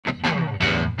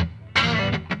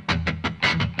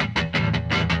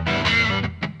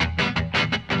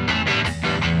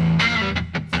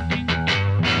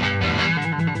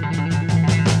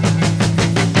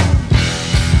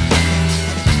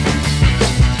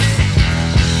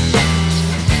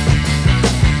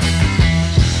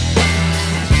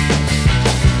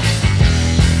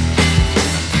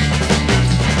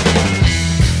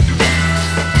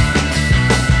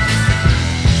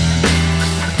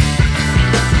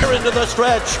into the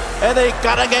stretch, and they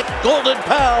gotta get Golden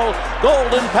Pal.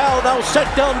 Golden Pal now set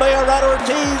down by Arad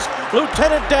Ortiz.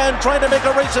 Lieutenant Dan trying to make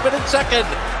a race of it in second.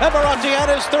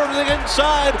 Emiratian is third to the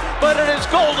inside, but it is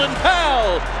Golden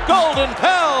Pal. Golden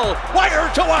Pal, wire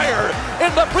to wire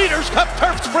in the Breeders' Cup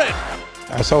Turf Sprint.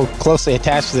 I'm so closely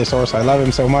attached to this horse. I love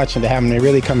him so much, and to have him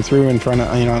really come through in front of,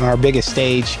 on our biggest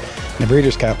stage, in the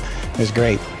Breeders' Cup, was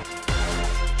great.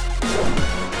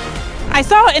 I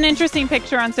saw an interesting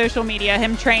picture on social media,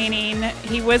 him training.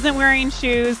 He wasn't wearing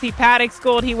shoes. He paddock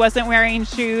schooled. He wasn't wearing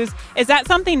shoes. Is that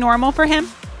something normal for him?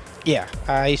 Yeah,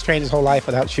 he's trained his whole life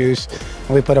without shoes.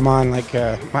 And we put him on, like,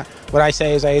 what I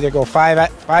say is I either go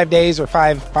 5 days or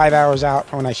five hours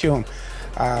out when I shoe him.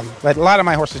 But a lot of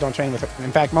my horses don't train with,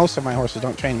 in fact, most of my horses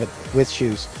don't train with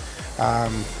shoes.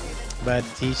 But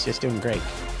he's just doing great.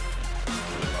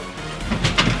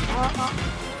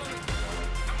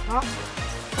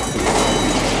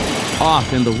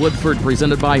 Off in the Woodford,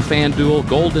 presented by FanDuel.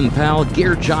 Golden Pal,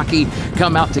 Gear Jockey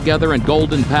come out together, and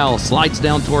Golden Pal slides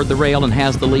down toward the rail and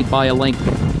has the lead by a length.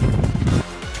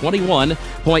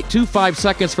 21.25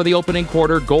 seconds for the opening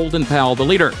quarter. Golden Pal the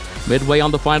leader. Midway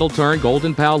on the final turn,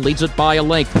 Golden Pal leads it by a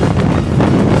length.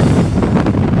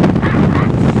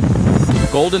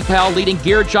 Golden Pal leading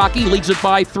Gear Jockey, leads it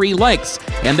by 3 lengths.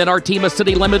 And then Artima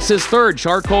City Limits is third.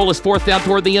 Charcoal is fourth down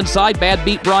toward the inside. Bad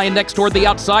Beat Brian next toward the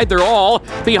outside. They're all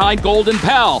behind Golden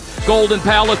Pal. Golden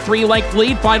Pal a 3-length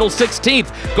lead, final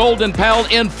 16th. Golden Pal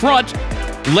in front.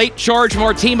 Late charge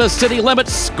Artima City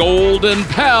Limits. Golden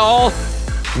Pal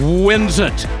wins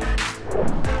it.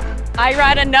 I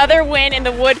ride another win in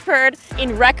the Woodford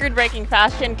in record-breaking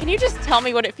fashion. Can you just tell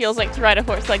me what it feels like to ride a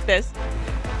horse like this?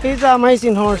 He's an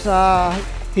amazing horse.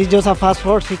 He's just a fast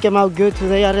horse. He came out good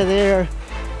today out of there,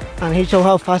 and he showed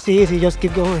how fast he is. He just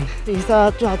keep going. He's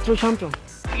a true champion.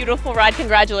 Beautiful ride.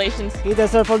 Congratulations. He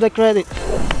deserves all the credit.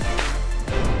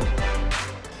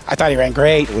 I thought he ran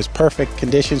great. It was perfect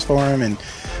conditions for him, and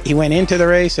he went into the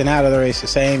race and out of the race the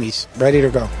same. He's ready to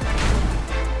go.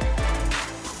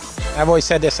 I've always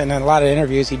said this in a lot of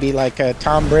interviews. He'd be like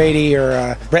Tom Brady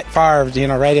or Brett Favre,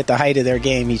 right at the height of their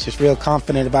game. He's just real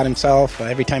confident about himself.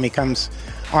 Every time he comes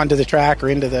onto the track or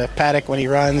into the paddock when he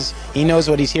runs, he knows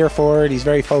what he's here for, and he's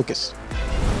very focused.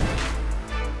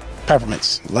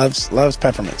 Peppermints. Loves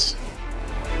peppermints.